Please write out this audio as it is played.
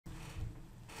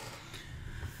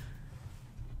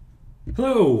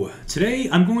Hello, today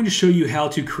I'm going to show you how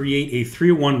to create a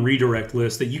 301 redirect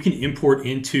list that you can import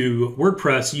into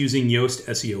WordPress using Yoast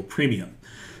SEO Premium.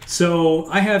 So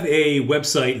I have a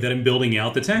website that I'm building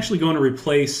out that's actually going to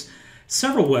replace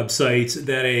several websites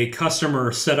that a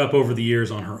customer set up over the years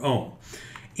on her own.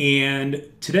 And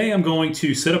today I'm going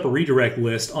to set up a redirect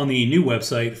list on the new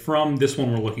website from this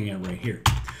one we're looking at right here.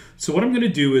 So what I'm going to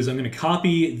do is I'm going to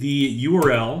copy the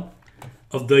URL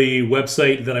of the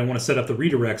website that I want to set up the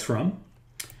redirects from.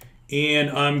 And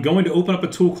I'm going to open up a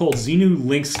tool called Xenu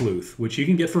Link Sleuth, which you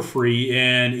can get for free,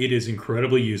 and it is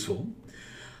incredibly useful.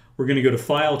 We're going to go to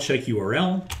File, Check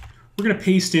URL. We're going to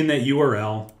paste in that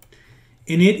URL,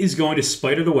 and it is going to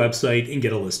spider the website and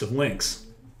get a list of links.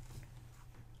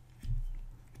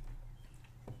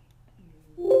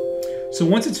 So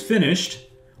once it's finished,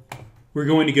 we're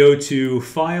going to go to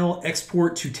File,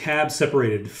 Export to Tab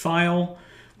Separated File.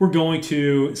 We're going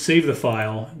to save the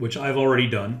file, which I've already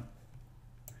done.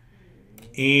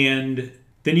 And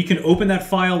then you can open that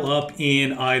file up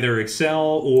in either Excel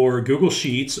or Google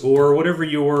Sheets or whatever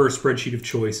your spreadsheet of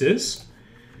choice is.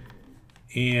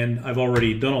 And I've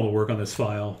already done all the work on this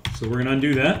file, so we're going to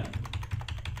undo that.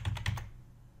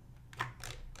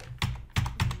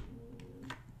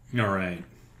 All right,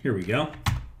 here we go.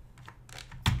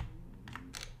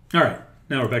 All right,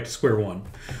 now we're back to square one.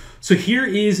 So here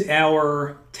is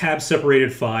our tab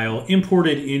separated file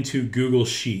imported into Google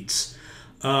Sheets.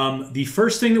 The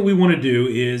first thing that we want to do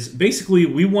is basically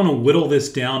we want to whittle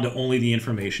this down to only the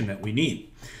information that we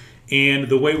need. And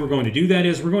the way we're going to do that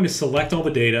is we're going to select all the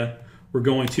data. We're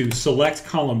going to select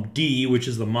column D, which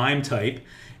is the MIME type,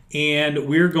 and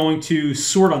we're going to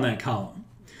sort on that column.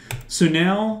 So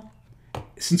now,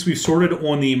 since we've sorted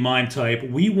on the MIME type,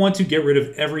 we want to get rid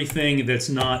of everything that's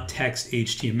not text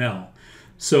HTML.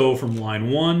 So from line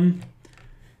 1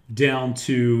 down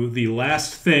to the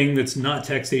last thing that's not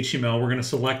text HTML, we're going to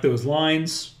select those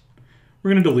lines.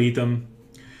 We're going to delete them.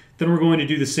 Then we're going to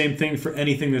do the same thing for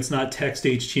anything that's not text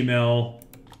HTML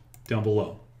down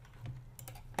below.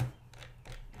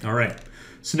 All right.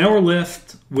 So now we're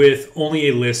left with only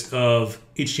a list of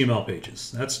HTML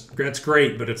pages. That's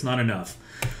great, but it's not enough.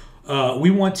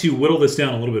 We want to whittle this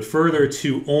down a little bit further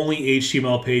to only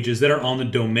HTML pages that are on the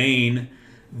domain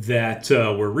that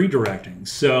we're redirecting.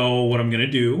 So what I'm going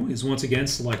to do is once again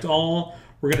select all.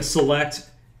 We're going to select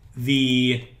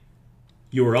the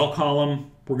URL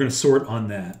column. We're going to sort on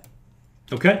that.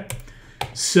 Okay,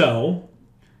 so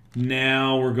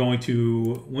now we're going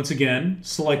to once again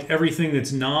select everything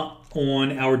that's not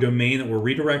on our domain that we're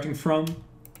redirecting from.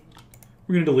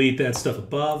 We're going to delete that stuff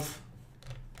above.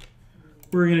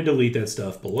 We're going to delete that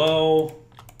stuff below.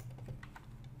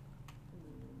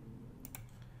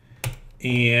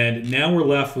 And now we're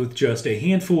left with just a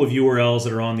handful of URLs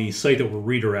that are on the site that we're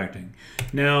redirecting.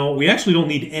 Now, we actually don't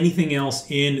need anything else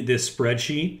in this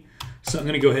spreadsheet. So I'm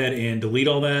going to go ahead and delete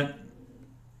all that.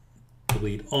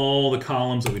 Delete all the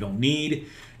columns that we don't need.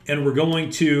 And we're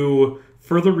going to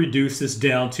further reduce this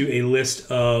down to a list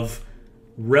of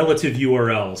relative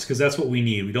URLs, because that's what we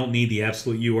need. We don't need the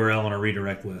absolute URL on our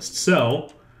redirect list.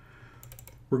 So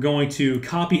we're going to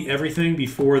copy everything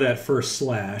before that first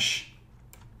slash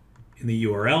in the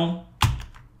URL.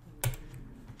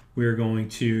 We're going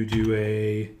to do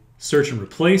a search and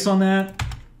replace on that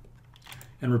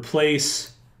and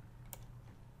replace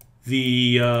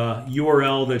the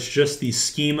URL that's just the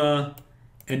schema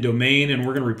and domain, and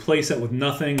we're going to replace that with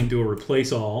nothing and do a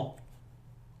replace all.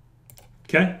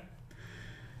 Okay?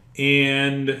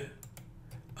 And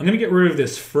I'm going to get rid of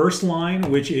this first line,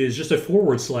 which is just a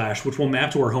forward slash, which will map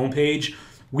to our home page.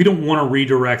 We don't want to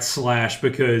redirect slash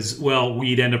because, well,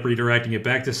 we'd end up redirecting it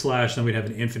back to slash, then we'd have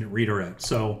an infinite redirect.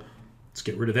 So let's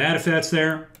get rid of that if that's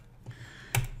there.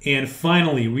 And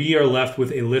finally, we are left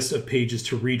with a list of pages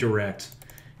to redirect.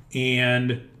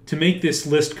 And to make this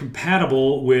list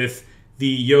compatible with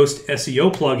the Yoast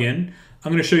SEO plugin,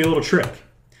 I'm going to show you a little trick.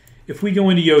 If we go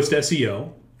into Yoast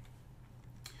SEO,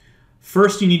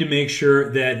 first, you need to make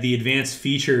sure that the advanced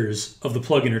features of the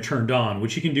plugin are turned on,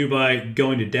 which you can do by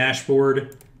going to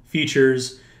Dashboard,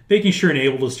 Features, making sure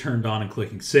Enabled is turned on, and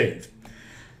clicking Save.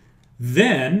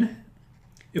 Then,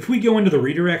 if we go into the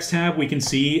Redirects tab, we can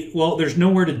see, well, there's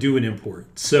nowhere to do an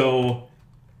import. So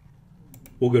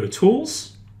we'll go to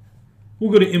Tools.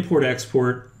 We'll go to Import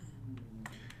Export.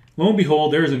 Lo and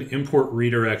behold, there's an Import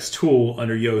Redirects tool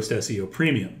under Yoast SEO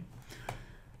Premium.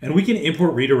 And we can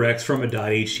import redirects from a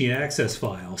htaccess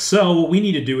file. So what we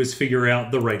need to do is figure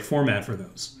out the right format for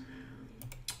those.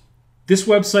 This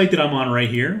website that I'm on right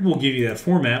here will give you that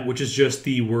format, which is just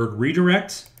the word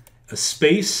redirect, a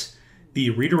space,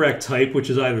 the redirect type, which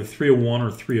is either 301 or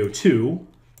 302,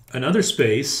 another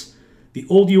space, the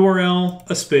old URL,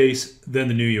 a space, then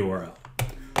the new URL.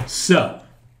 So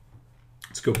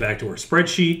let's go back to our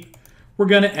spreadsheet. We're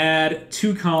going to add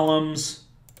 2 columns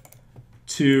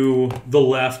to the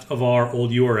left of our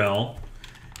old URL.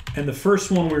 And the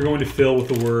first one we're going to fill with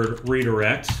the word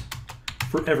redirect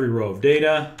for every row of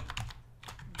data.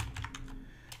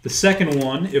 The second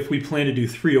one, if we plan to do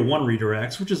 301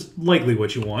 redirects, which is likely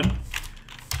what you want,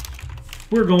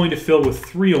 we're going to fill with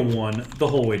 301 the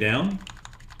whole way down.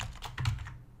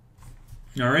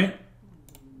 All right.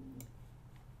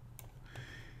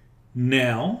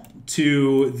 Now,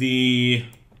 to the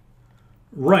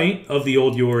right of the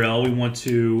old URL, we want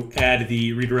to add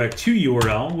the redirect to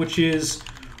URL, which is,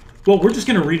 well, we're just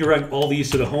going to redirect all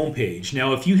these to the home page.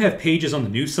 Now, if you have pages on the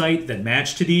new site that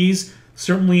match to these,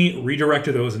 certainly redirect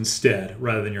to those instead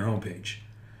rather than your home page.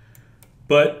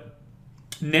 But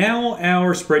now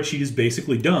our spreadsheet is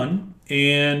basically done,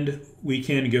 and we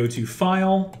can go to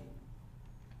File,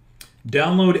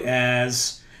 Download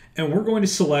As, and we're going to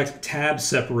select Tab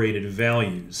Separated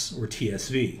Values, or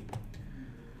TSV.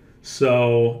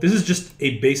 So this is just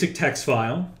a basic text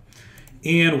file,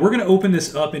 and we're going to open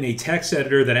this up in a text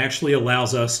editor that actually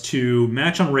allows us to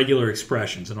match on regular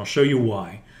expressions, and I'll show you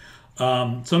why. So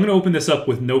I'm going to open this up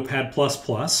with Notepad++,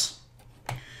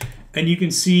 and you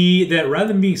can see that rather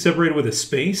than being separated with a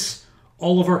space,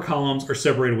 all of our columns are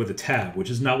separated with a tab, which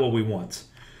is not what we want.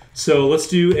 So let's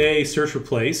do a search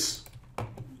replace.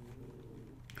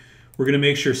 We're going to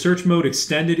make sure search mode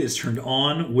extended is turned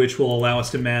on, which will allow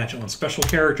us to match on special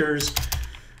characters.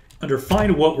 Under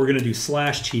find what, we're going to do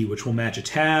 /t, which will match a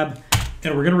tab,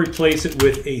 and we're going to replace it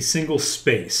with a single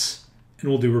space, and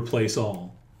we'll do replace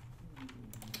all.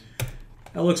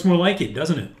 That looks more like it,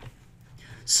 doesn't it?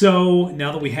 So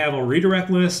now that we have our redirect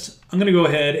list, I'm going to go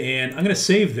ahead and I'm going to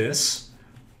save this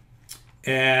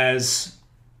as,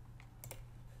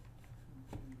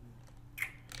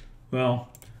 well,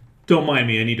 don't mind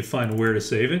me, I need to find where to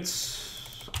save it.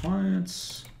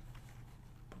 Clients.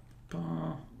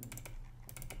 I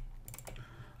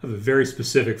have a very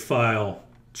specific file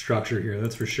structure here,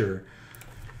 that's for sure.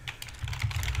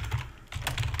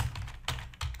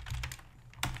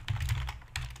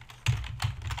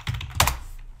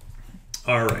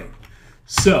 All right,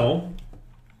 so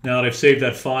now that I've saved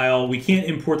that file, we can't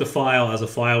import the file as a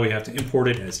file, we have to import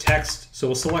it as text. So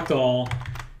we'll select all,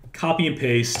 copy and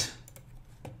paste,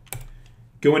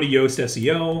 go into Yoast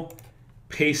SEO,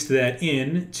 paste that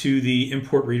in to the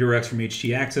import redirects from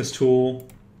htaccess tool,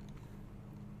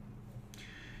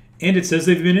 and it says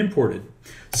they've been imported.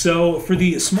 So for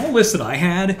the small list that I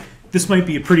had, this might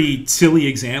be a pretty silly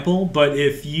example, but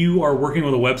if you are working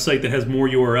with a website that has more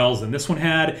URLs than this one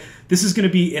had, this is going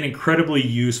to be an incredibly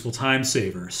useful time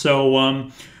saver. So,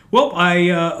 well, I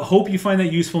hope you find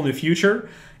that useful in the future,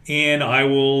 and I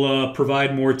will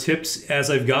provide more tips as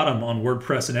I've got them on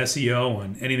WordPress and SEO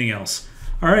and anything else.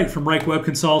 All right, from Reich Web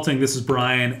Consulting, this is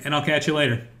Brian, and I'll catch you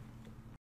later.